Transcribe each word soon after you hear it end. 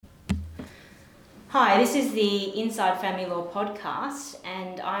Hi, this is the Inside Family Law podcast,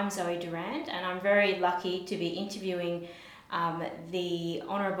 and I'm Zoe Durand, and I'm very lucky to be interviewing the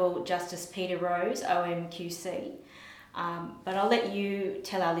Honourable Justice Peter Rose, OMQC. But I'll let you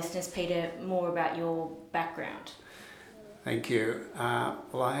tell our listeners, Peter, more about your background. Thank you.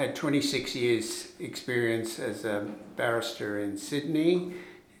 Well, I had 26 years experience as a barrister in Sydney,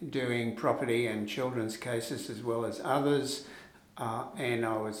 doing property and children's cases as well as others. And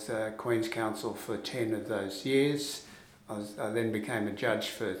I was Queen's Counsel for 10 of those years. I then became a judge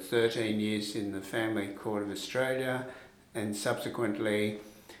for 13 years in the Family Court of Australia, and subsequently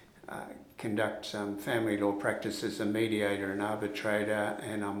conduct family law practice as a mediator and arbitrator,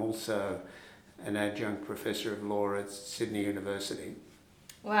 and I'm also an adjunct professor of law at Sydney University.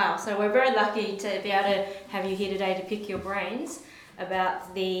 Wow, so we're very lucky to be able to have you here today to pick your brains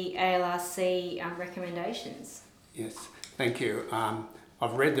about the ALRC recommendations. Yes, thank you.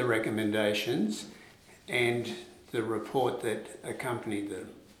 I've read the recommendations and the report that accompanied them.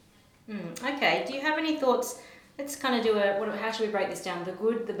 Okay, do you have any thoughts? Let's kind of do how should we break this down? The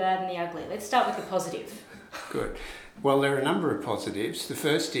good, the bad and the ugly. Let's start with the positive. Good. Well, there are a number of positives. The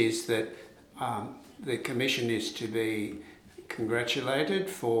first is that the Commission is to be congratulated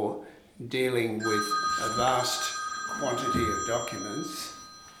for dealing with a vast quantity of documents.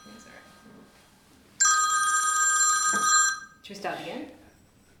 Should we start again?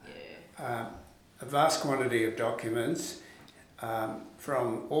 A vast quantity of documents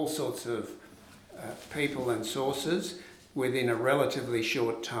from all sorts of people and sources within a relatively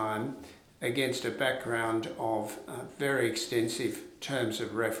short time against a background of very extensive terms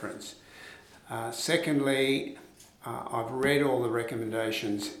of reference. Secondly, I've read all the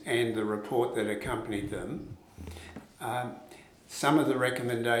recommendations and the report that accompanied them. Some of the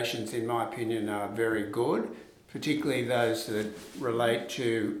recommendations, in my opinion, are very good, particularly those that relate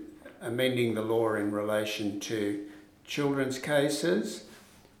to amending the law in relation to children's cases,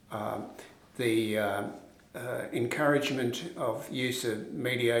 the encouragement of use of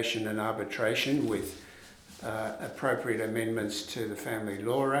mediation and arbitration with appropriate amendments to the Family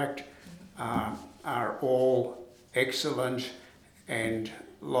Law Act are all excellent and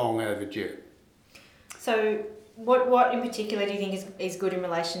long overdue. So what in particular do you think is good in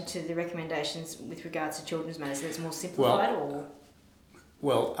relation to the recommendations with regards to children's matters? That's more simplified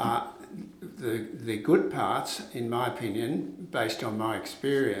the good parts, in my opinion, based on my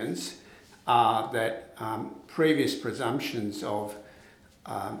experience, are that previous presumptions of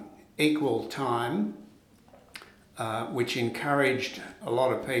equal time, which encouraged a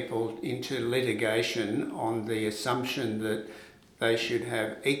lot of people into litigation on the assumption that they should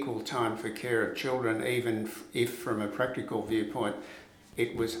have equal time for care of children, even if from a practical viewpoint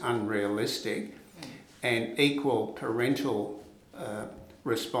it was unrealistic, and equal parental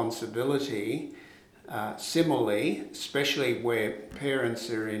responsibility. Similarly, especially where parents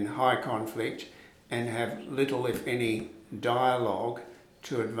are in high conflict and have little, if any, dialogue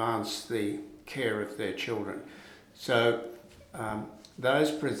to advance the care of their children. So those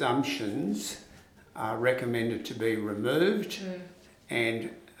presumptions are recommended to be removed and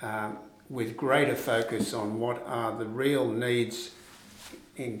with greater focus on what are the real needs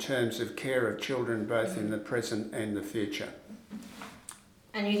in terms of care of children, both in the present and the future.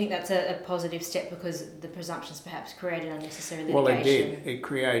 And you think that's a positive step because the presumptions perhaps created unnecessary litigation? Well, it did. It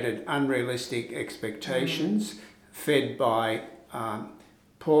created unrealistic expectations fed by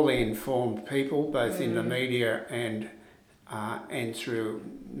poorly informed people, both in the media and through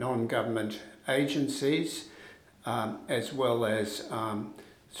non-government agencies, as well as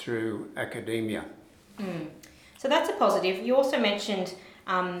through academia. So that's a positive. You also mentioned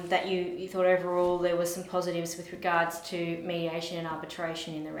that you thought overall there was some positives with regards to mediation and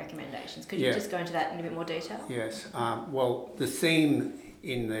arbitration in the recommendations. Could you just go into that in a bit more detail? Yes. Well, the theme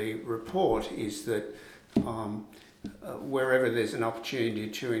in the report is that wherever there's an opportunity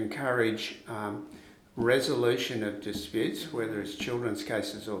to encourage resolution of disputes, whether it's children's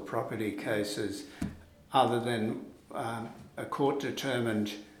cases or property cases, other than a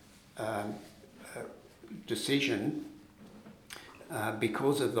court-determined decision,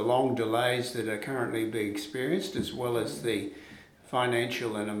 because of the long delays that are currently being experienced, as well as the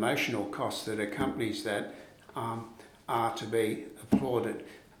financial and emotional costs that accompanies that, are to be applauded.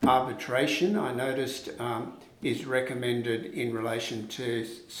 Arbitration, I noticed, is recommended in relation to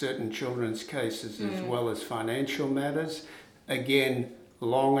certain children's cases as well as financial matters. Again,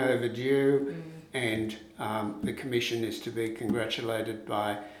 long overdue, and the Commission is to be congratulated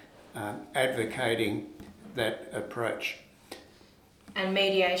by advocating that approach. And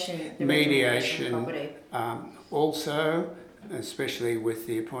mediation, mediation property. Also, especially with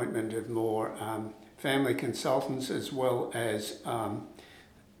the appointment of more family consultants as well as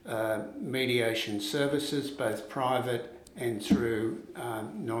mediation services, both private and through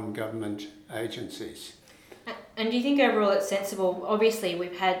non-government agencies. And do you think overall it's sensible? Obviously,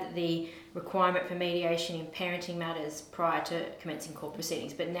 we've had the requirement for mediation in parenting matters prior to commencing court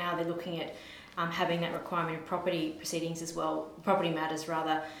proceedings, but now they're looking at having that requirement in property proceedings as well, property matters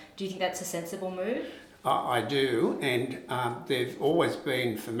rather. Do you think that's a sensible move? I do, and there've always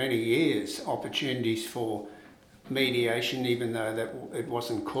been for many years opportunities for mediation, even though that it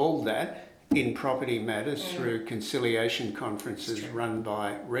wasn't called that, in property matters through conciliation conferences run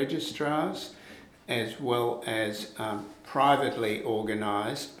by registrars, as well as privately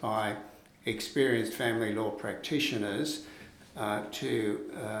organised by experienced family law practitioners to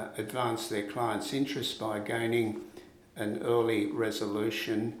advance their clients' interests by gaining an early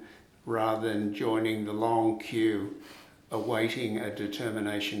resolution rather than joining the long queue awaiting a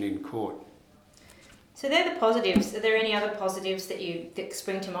determination in court. So they're the positives. Are there any other positives that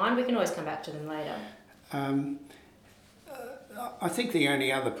spring to mind? We can always come back to them later. I think the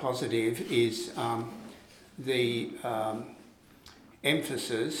only other positive is the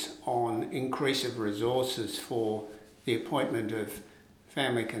emphasis on increase of resources for the appointment of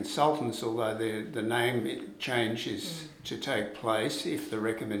family consultants, although the name change is to take place if the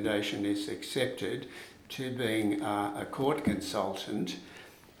recommendation is accepted, to being a court consultant.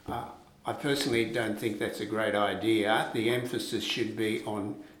 I personally don't think that's a great idea. The emphasis should be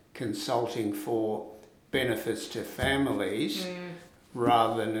on consulting for benefits to families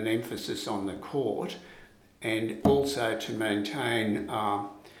rather than an emphasis on the court, and also to maintain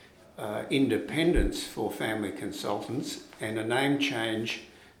independence for family consultants, and a name change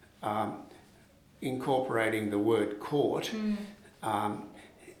incorporating the word court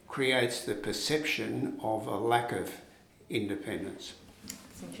creates the perception of a lack of independence.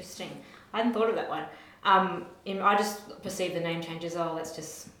 That's interesting. I hadn't thought of that one. I just perceive the name change as, that's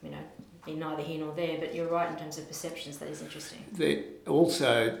just, be neither here nor there, but you're right in terms of perceptions. That is interesting.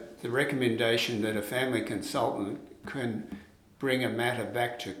 Also, the recommendation that a family consultant can bring a matter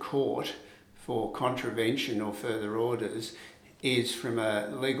back to court for contravention or further orders is, from a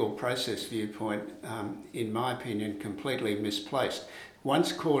legal process viewpoint, in my opinion, completely misplaced.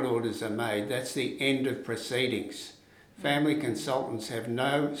 Once court orders are made, that's the end of proceedings. Family consultants have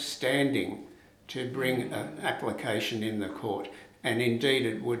no standing to bring an application in the court, and indeed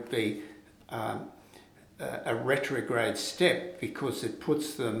it would be a retrograde step because it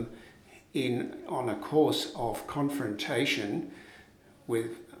puts them on a course of confrontation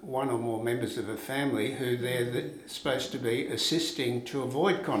with one or more members of a family who they're supposed to be assisting to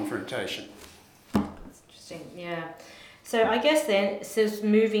avoid confrontation. That's interesting, yeah. So I guess then,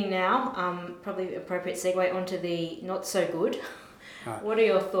 moving now, probably appropriate segue onto the not so good. Right. What are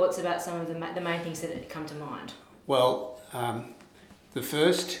your thoughts about some of the main things that come to mind? Well, the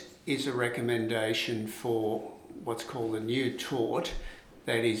first is a recommendation for what's called a new tort,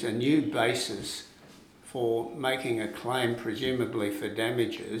 that is a new basis for making a claim, presumably for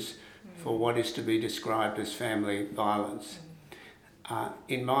damages, for what is to be described as family violence.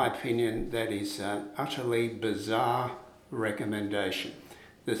 In my opinion, that is an utterly bizarre recommendation.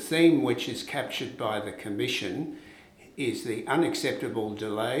 The theme which is captured by the Commission is the unacceptable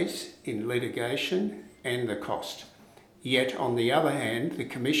delays in litigation and the cost. Yet, on the other hand, the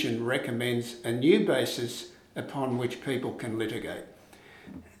Commission recommends a new basis upon which people can litigate.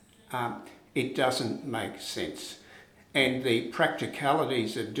 It doesn't make sense. And the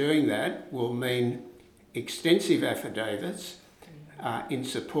practicalities of doing that will mean extensive affidavits in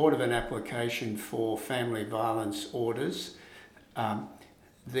support of an application for family violence orders,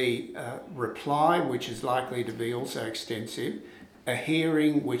 the reply, which is likely to be also extensive, a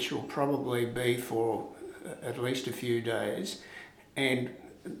hearing which will probably be for at least a few days, and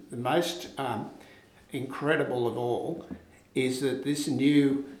the most incredible of all is that this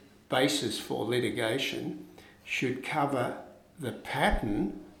new basis for litigation should cover the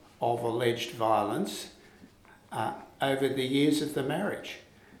pattern of alleged violence over the years of the marriage.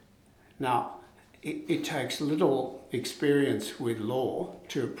 Now, it takes little experience with law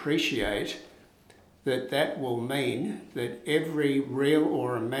to appreciate that will mean that every real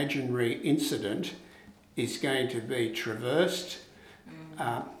or imaginary incident is going to be traversed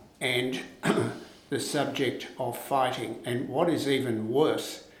and the subject of fighting. And what is even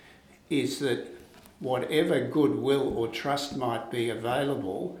worse is that whatever goodwill or trust might be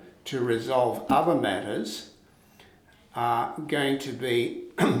available to resolve other matters are going to be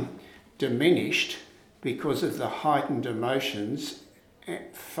diminished because of the heightened emotions,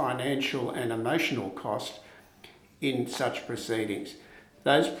 financial and emotional cost in such proceedings.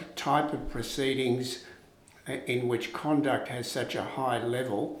 Those type of proceedings in which conduct has such a high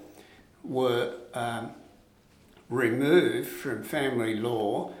level were removed from family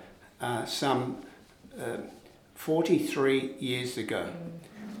law some 43 years ago.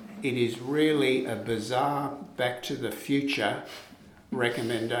 It is really a bizarre back to the future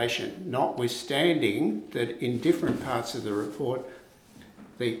recommendation, notwithstanding that in different parts of the report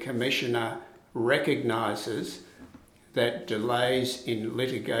the Commissioner recognises that delays in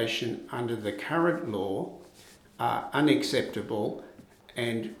litigation under the current law are unacceptable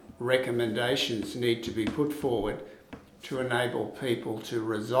and recommendations need to be put forward to enable people to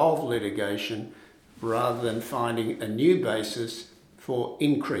resolve litigation rather than finding a new basis for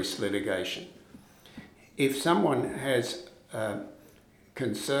increased litigation. If someone has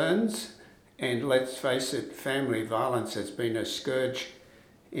concerns, and let's face it, family violence has been a scourge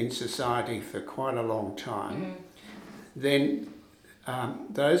in society for quite a long time, then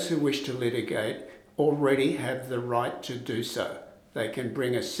those who wish to litigate already have the right to do so. They can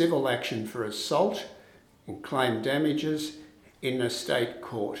bring a civil action for assault and claim damages in a state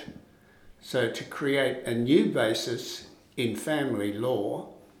court. So to create a new basis in family law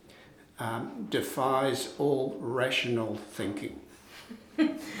defies all rational thinking.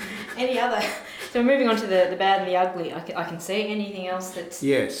 Any other? So moving on to the bad and the ugly, I can see anything else that's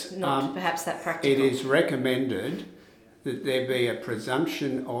not perhaps that practical? It is recommended that there be a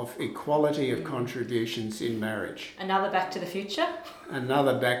presumption of equality of contributions in marriage. Another Back to the Future?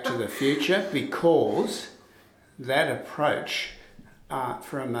 Another Back to the Future, because that approach,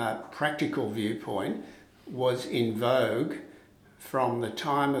 from a practical viewpoint, was in vogue from the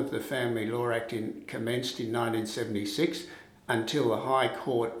time of the Family Law Act commenced in 1976 until the High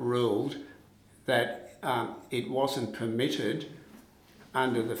Court ruled that it wasn't permitted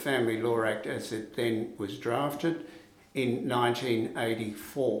under the Family Law Act as it then was drafted in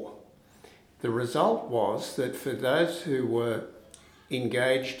 1984. The result was that for those who were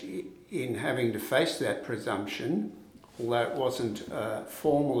engaged in having to face that presumption, although it wasn't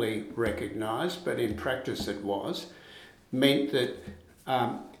formally recognised, but in practice it was, meant that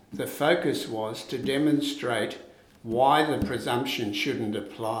the focus was to demonstrate why the presumption shouldn't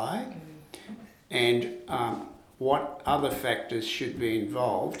apply and what other factors should be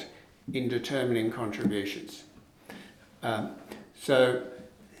involved in determining contributions. So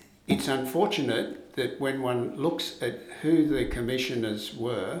it's unfortunate that when one looks at who the commissioners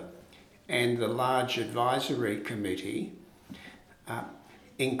were and the large advisory committee,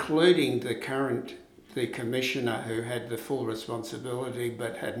 including the commissioner who had the full responsibility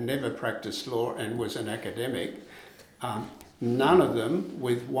but had never practiced law and was an academic, none of them,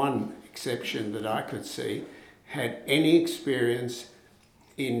 with one exception that I could see, had any experience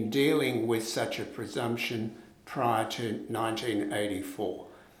in dealing with such a presumption prior to 1984.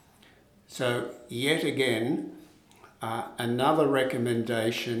 So yet again, another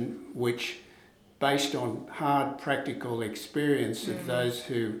recommendation which, based on hard practical experience of those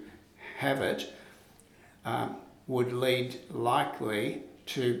who have it, would lead likely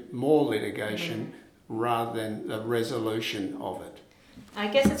to more litigation rather than the resolution of it. I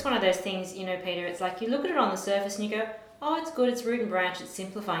guess it's one of those things, Peter, it's like you look at it on the surface and you go, oh, it's good, it's root and branch, it's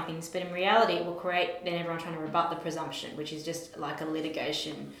simplifying things, but in reality it will create then everyone trying to rebut the presumption, which is just like a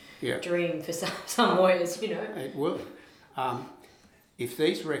litigation dream for some lawyers, It will. If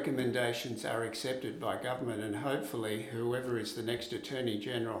these recommendations are accepted by government, and hopefully whoever is the next Attorney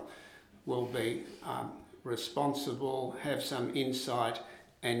General will be responsible, have some insight,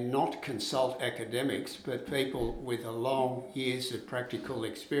 and not consult academics, but people with a long years of practical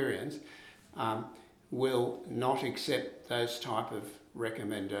experience, will not accept those type of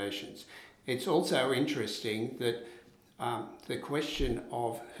recommendations. It's also interesting that the question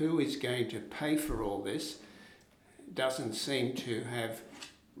of who is going to pay for all this doesn't seem to have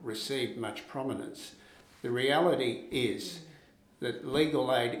received much prominence. The reality is that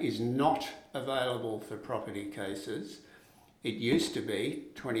legal aid is not available for property cases. It used to be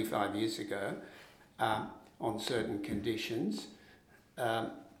 25 years ago on certain conditions.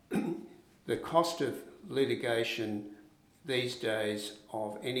 The cost of litigation these days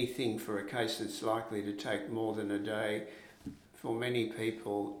of anything for a case that's likely to take more than a day for many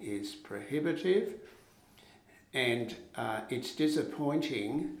people is prohibitive, and it's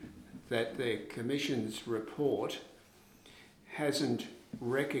disappointing that the Commission's report hasn't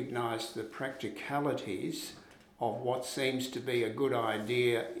recognised the practicalities of what seems to be a good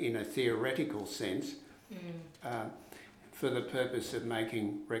idea in a theoretical sense for the purpose of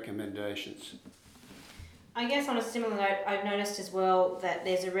making recommendations. I guess on a similar note, I've noticed as well that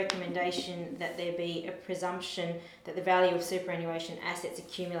there's a recommendation that there be a presumption that the value of superannuation assets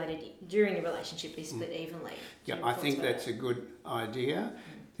accumulated during the relationship be split evenly. Yeah, I think that's a good idea.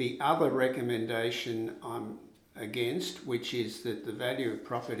 The other recommendation I'm against, which is that the value of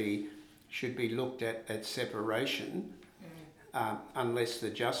property should be looked at separation, unless the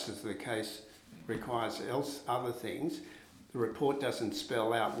justice of the case requires other things. The report doesn't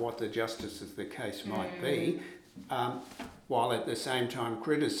spell out what the justice of the case might be, while at the same time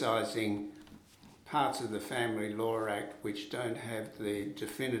criticising parts of the Family Law Act which don't have the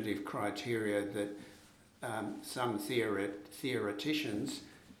definitive criteria that some theoreticians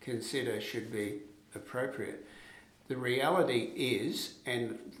consider should be appropriate. The reality is,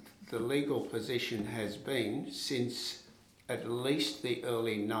 and the legal position has been since at least the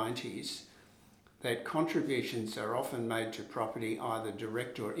early 90s, that contributions are often made to property, either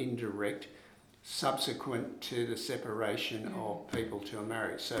direct or indirect, subsequent to the separation of people to a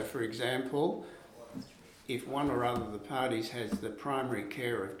marriage. So, for example, if one or other of the parties has the primary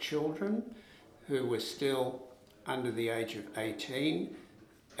care of children who were still under the age of 18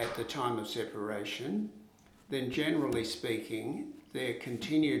 at the time of separation, then generally speaking, their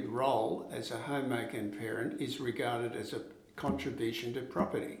continued role as a homemaker parent is regarded as a contribution to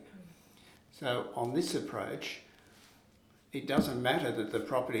property. So on this approach, it doesn't matter that the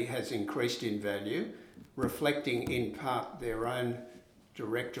property has increased in value, reflecting in part their own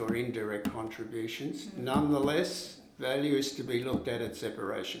direct or indirect contributions. Nonetheless, value is to be looked at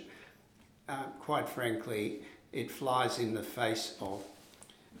separation. Quite frankly, it flies in the face of,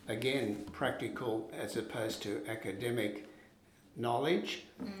 again, practical as opposed to academic knowledge.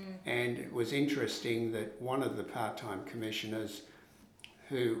 And it was interesting that one of the part-time commissioners,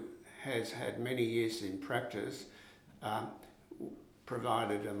 who has had many years in practice,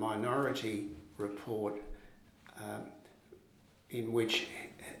 provided a minority report in which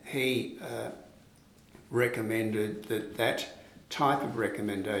he recommended that type of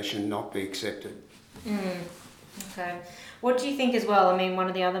recommendation not be accepted. Okay. What do you think as well? I mean, one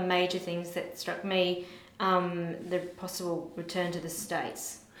of the other major things that struck me, the possible return to the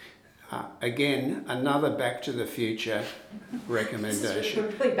States. Again, another Back to the Future recommendation.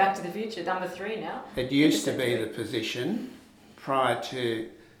 We're really Back to the Future, number 3 now. It used to be the position prior to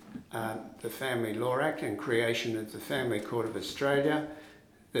the Family Law Act and creation of the Family Court of Australia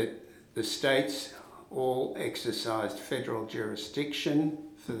that the states all exercised federal jurisdiction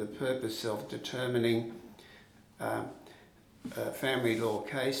for the purpose of determining family law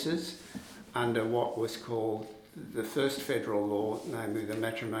cases under what was called the first federal law, namely the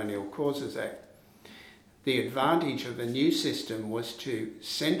Matrimonial Causes Act. The advantage of the new system was to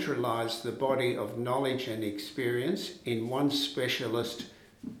centralise the body of knowledge and experience in one specialist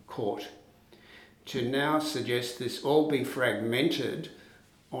court. To now suggest this all be fragmented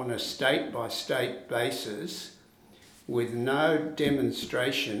on a state-by-state basis with no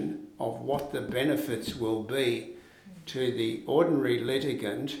demonstration of what the benefits will be to the ordinary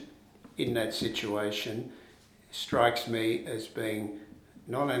litigant in that situation strikes me as being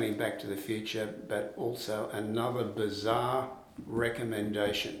not only Back to the Future, but also another bizarre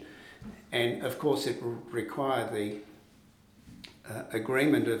recommendation. And of course it will require the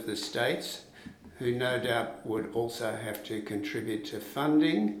agreement of the states, who no doubt would also have to contribute to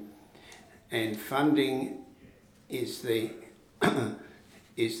funding, and funding is the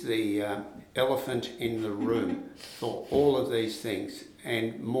elephant in the room for all of these things,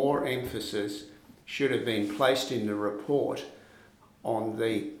 and more emphasis should have been placed in the report on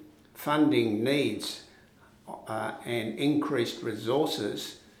the funding needs and increased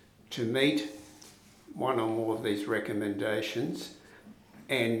resources to meet one or more of these recommendations,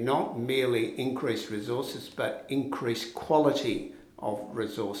 and not merely increased resources but increased quality of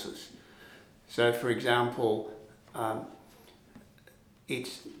resources. So, for example, it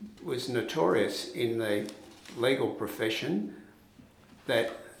was notorious in the legal profession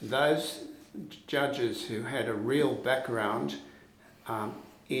that those judges who had a real background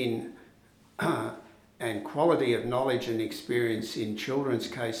in and quality of knowledge and experience in children's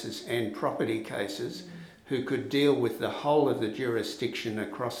cases and property cases, who could deal with the whole of the jurisdiction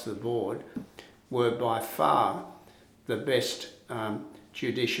across the board, were by far the best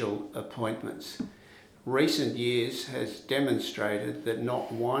judicial appointments. Recent years has demonstrated that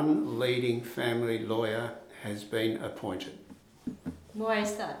not one leading family lawyer has been appointed. Why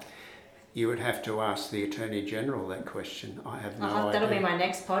is that? You would have to ask the Attorney General that question. I have no idea. That'll be my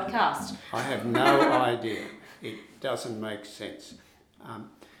next podcast. I have no idea. It doesn't make sense.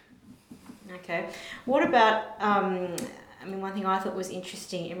 Okay. What about I mean, one thing I thought was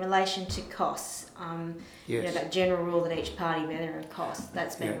interesting in relation to costs, that general rule that each party bear their own costs,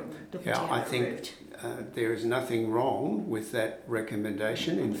 that's been looking to have removed. There is nothing wrong with that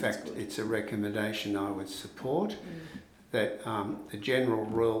recommendation. In fact, it's a recommendation I would support, that the general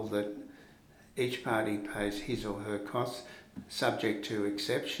rule that each party pays his or her costs, subject to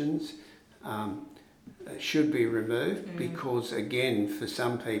exceptions, should be removed because, again, for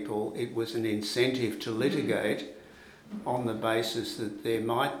some people it was an incentive to litigate on the basis that there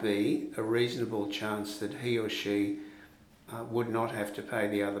might be a reasonable chance that he or she would not have to pay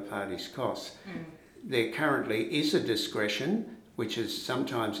the other party's costs. There currently is a discretion which is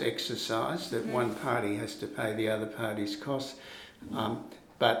sometimes exercised that one party has to pay the other party's costs,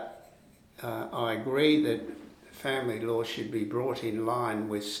 but I agree that family law should be brought in line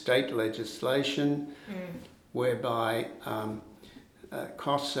with state legislation whereby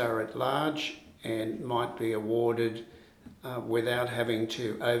costs are at large and might be awarded without having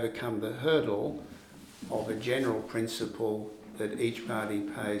to overcome the hurdle of a general principle that each party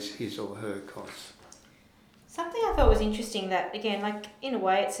pays his or her costs. Something I thought was interesting that, again, like in a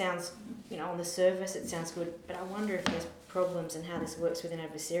way it sounds, on the surface it sounds good, but I wonder if there's problems and how this works with an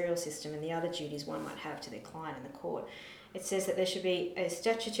adversarial system and the other duties one might have to their client in the court. It says that there should be a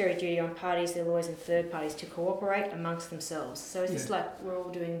statutory duty on parties, their lawyers and third parties to cooperate amongst themselves. So is this like we're all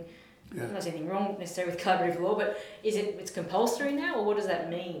doing, there's anything wrong necessarily with collaborative law, but it's compulsory now, or what does that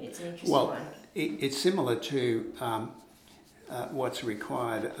mean? It's an interesting one. It's similar to what's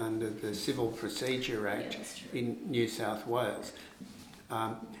required under the Civil Procedure Act in New South Wales.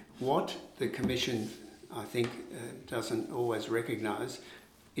 What the Commission, I think, doesn't always recognise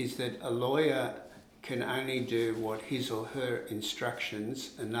is that a lawyer can only do what his or her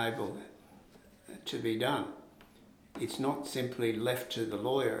instructions enable to be done. It's not simply left to the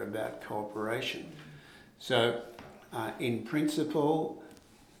lawyer about cooperation. So, in principle,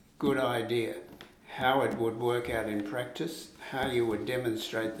 good idea. How it would work out in practice, how you would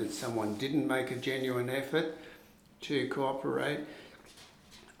demonstrate that someone didn't make a genuine effort to cooperate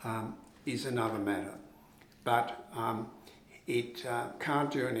is another matter. But it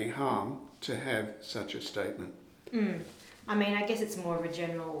can't do any harm to have such a statement. I mean, I guess it's more of a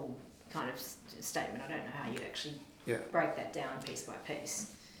general kind of statement. I don't know how you actually break that down piece by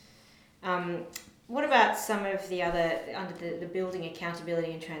piece. What about some of the other, under the building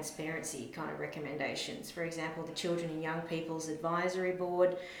accountability and transparency kind of recommendations? For example, the Children and Young People's Advisory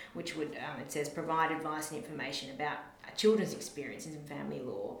Board, which would, it says, provide advice and information about children's experiences in family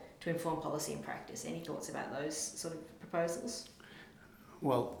law to inform policy and practice. Any thoughts about those sort of proposals?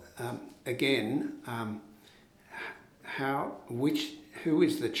 Well, again, who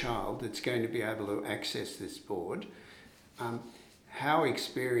is the child that's going to be able to access this board? How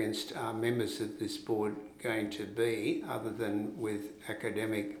experienced are members of this board going to be, other than with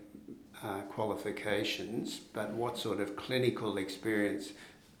academic qualifications, but what sort of clinical experience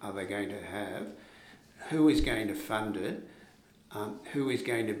are they going to have? Who is going to fund it? Who is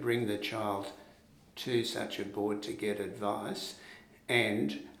going to bring the child to such a board to get advice?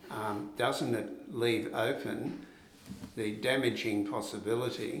 And doesn't it leave open the damaging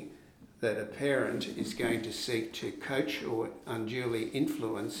possibility that a parent is going to seek to coach or unduly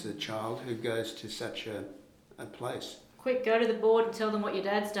influence the child who goes to such a place? Quick, go to the board and tell them what your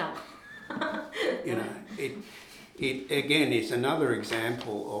dad's done. It again is another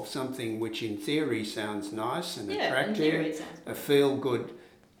example of something which in theory sounds nice and attractive, a feel-good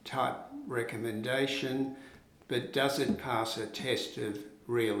type recommendation, but does it pass a test of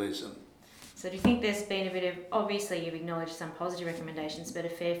realism? So do you think there's been a bit of, obviously you've acknowledged some positive recommendations, but a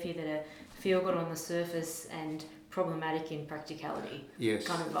fair few that are feel good on the surface and problematic in practicality? Yes,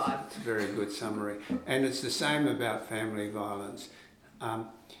 kind of vibe. It's a very good summary. And it's the same about family violence.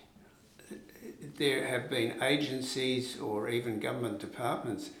 There have been agencies or even government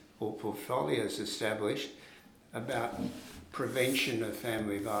departments or portfolios established about prevention of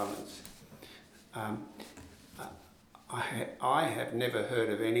family violence. I have never heard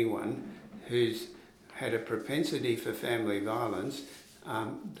of anyone who's had a propensity for family violence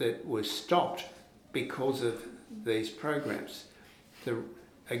that was stopped because of these programs. The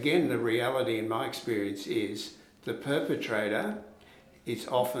reality in my experience is the perpetrator is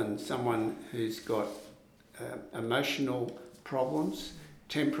often someone who's got emotional problems,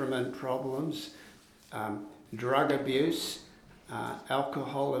 temperament problems, drug abuse,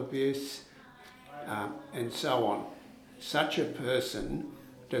 alcohol abuse, and so on. Such a person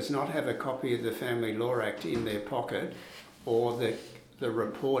does not have a copy of the Family Law Act in their pocket or the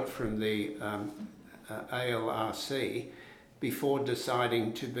report from the ALRC before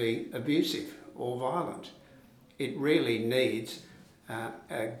deciding to be abusive or violent. it really needs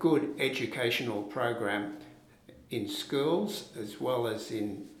a good educational program in schools as well as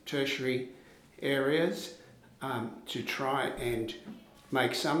in tertiary areas to try and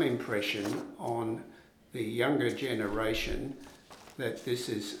make some impression on the younger generation that this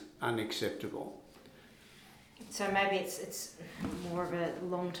is unacceptable. So maybe it's more of a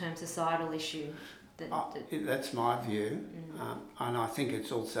long-term societal issue. That's my view, and I think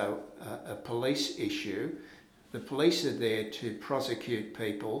it's also a police issue. The police are there to prosecute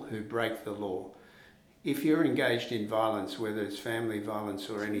people who break the law. If you're engaged in violence, whether it's family violence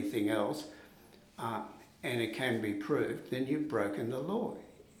or anything else, and it can be proved, then you've broken the law.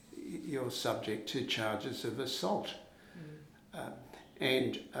 You're subject to charges of assault.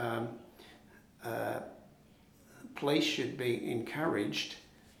 And police should be encouraged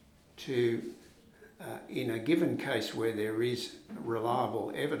to, in a given case where there is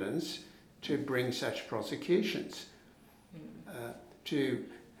reliable evidence, to bring such prosecutions.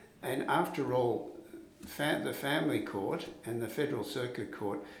 And after all, the Family Court and the Federal Circuit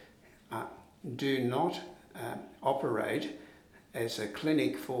Court do not operate as a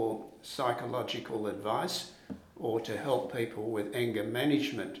clinic for psychological advice or to help people with anger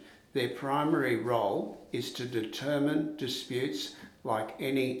management. Their primary role is to determine disputes like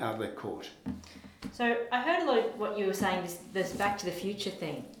any other court. So I heard a lot of what you were saying, this Back to the Future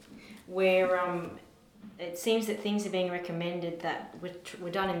thing, where it seems that things are being recommended that were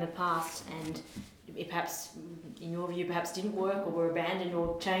done in the past and it perhaps, in your view, perhaps didn't work or were abandoned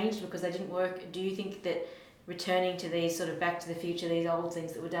or changed because they didn't work. Do you think that returning to these sort of Back to the Future, these old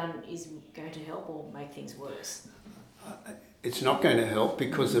things that were done, is going to help or make things worse? It's not going to help,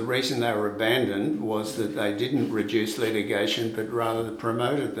 because the reason they were abandoned was that they didn't reduce litigation but rather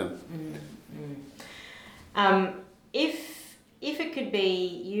promoted them. If it could be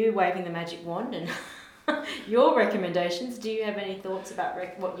you waving the magic wand and your recommendations, do you have any thoughts about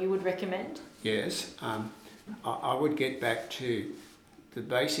what you would recommend? Yes, I would get back to the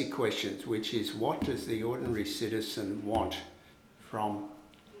basic questions, which is, what does the ordinary citizen want from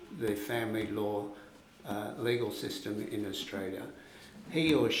the family law legal system in Australia?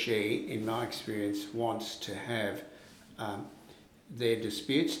 He or she, in my experience, wants to have their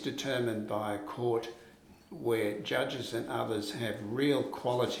disputes determined by a court where judges and others have real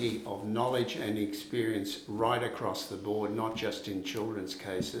quality of knowledge and experience right across the board, not just in children's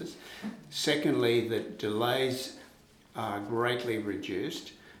cases. Secondly, that delays are greatly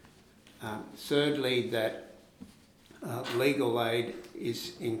reduced. Thirdly, that legal aid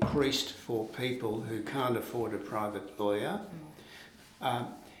is increased for people who can't afford a private lawyer,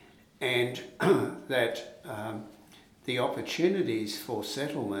 and that the opportunities for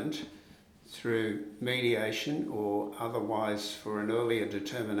settlement through mediation or otherwise for an earlier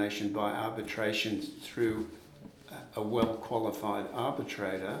determination by arbitration through a well-qualified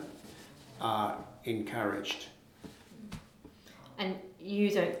arbitrator are encouraged. And you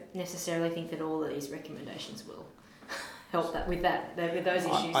don't necessarily think that all of these recommendations will help that with those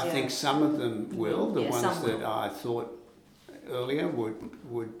issues? I think some of them will. The ones that will. I thought earlier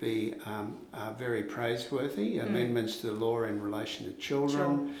would be very praiseworthy. Amendments to the law in relation to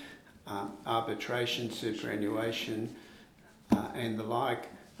children, arbitration, superannuation, and the like,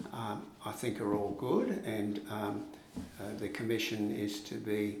 I think are all good, and the Commission is to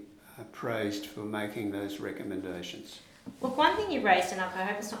be praised for making those recommendations. Well, one thing you raised, and I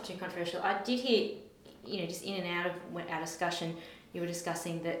hope it's not too controversial, I did hear, just in and out of our discussion, you were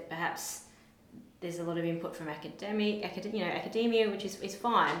discussing that perhaps there's a lot of input from academia, which is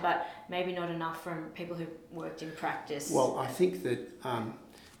fine, but maybe not enough from people who worked in practice. Well, I think that,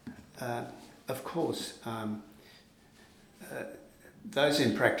 of course, those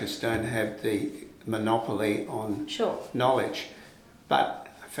in practice don't have the monopoly on knowledge, but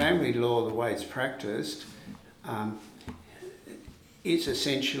family law, the way it's practiced, is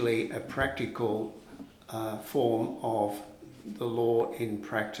essentially a practical form of the law in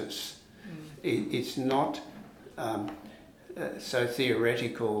practice. It's not so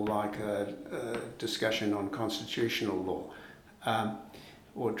theoretical like a discussion on constitutional law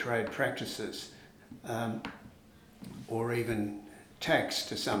or trade practices or even tax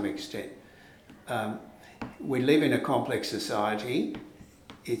to some extent. We live in a complex society.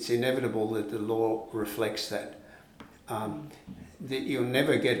 It's inevitable that the law reflects that. That you'll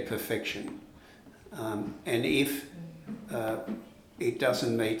never get perfection. And if it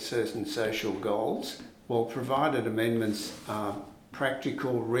doesn't meet certain social goals, well, provided amendments are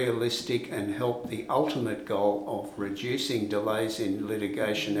practical, realistic, and help the ultimate goal of reducing delays in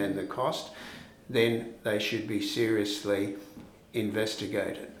litigation and the cost, then they should be seriously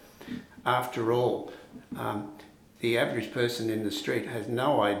investigated. After all, the average person in the street has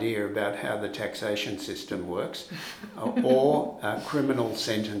no idea about how the taxation system works, or criminal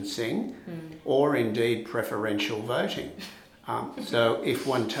sentencing, or indeed preferential voting. So if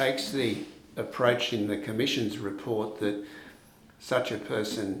one takes the approach in the Commission's report that such a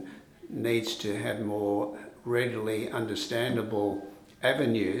person needs to have more readily understandable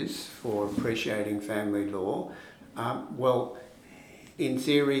avenues for appreciating family law, well, in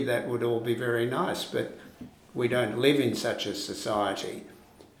theory that would all be very nice, but we don't live in such a society.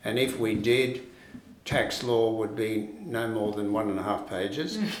 And if we did, tax law would be no more than 1.5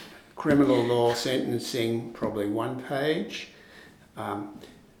 pages. Criminal law, sentencing, probably 1 page.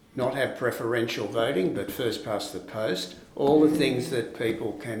 Not have preferential voting, but first past the post. All the things that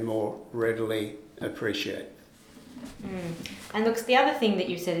people can more readily appreciate. And look, the other thing that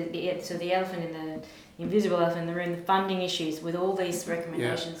you said, so the elephant in the invisible elephant in the room, the funding issues with all these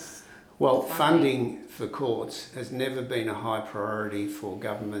recommendations. Yeah. Well, funding for courts has never been a high priority for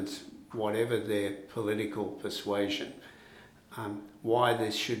governments, whatever their political persuasion. Why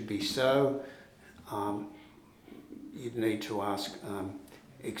this should be so, you'd need to ask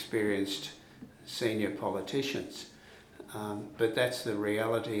experienced senior politicians. But that's the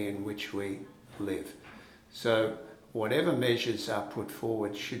reality in which we live. So whatever measures are put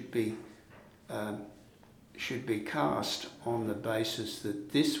forward should be cast on the basis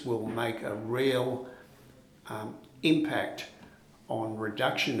that this will make a real impact on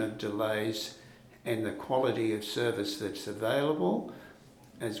reduction of delays and the quality of service that's available,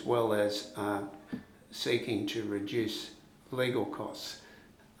 as well as seeking to reduce legal costs.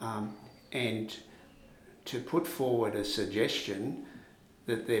 And to put forward a suggestion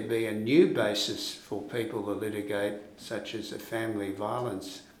that there be a new basis for people to litigate, such as a family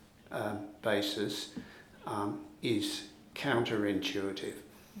violence basis, is counterintuitive.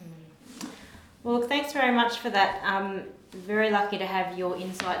 Well, look, thanks very much for that. Very lucky to have your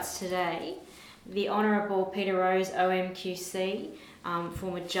insights today. The Honourable Peter Rose, OMQC,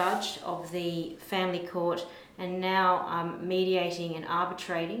 former judge of the Family Court, and now mediating and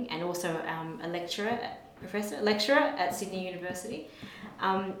arbitrating, and also a lecturer at Sydney University.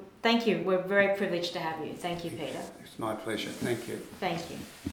 Thank you. We're very privileged to have you. Thank you, Peter. It's my pleasure. Thank you. Thank you.